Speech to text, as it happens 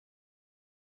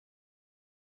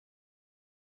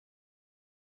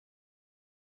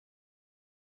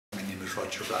is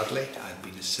Roger Bradley. I've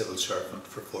been a civil servant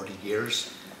for 40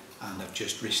 years and I've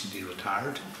just recently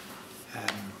retired.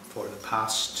 For the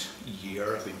past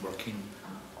year I've been working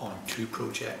on two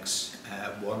projects,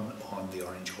 one on the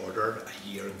Orange Order, a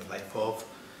year in the life of,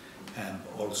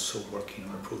 also working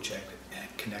on a project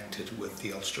connected with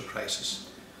the Ulster crisis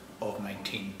of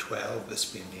 1912, this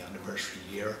being the anniversary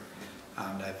year,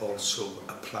 and I've also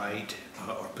applied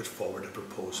or put forward a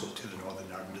proposal to the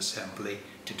Northern Ireland Assembly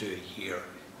to do a year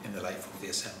in the life of the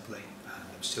Assembly, and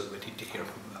I'm still waiting to hear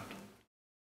from that.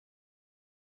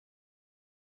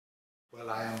 Well,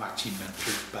 I am actually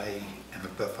mentored by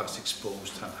Belfast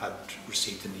Exposed and had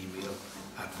received an email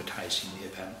advertising the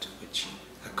event, which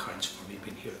accounts for me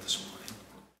being here this morning.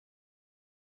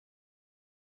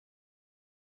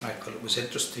 Michael, it was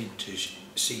interesting to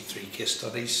see three case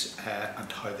studies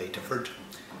and how they differed,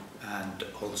 and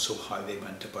also how they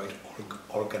went about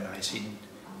organising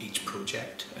each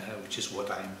project, which is what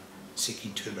I'm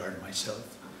seeking to learn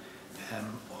myself.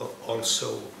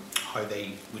 Also how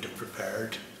they would have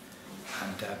prepared,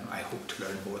 and I hope to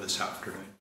learn more this afternoon.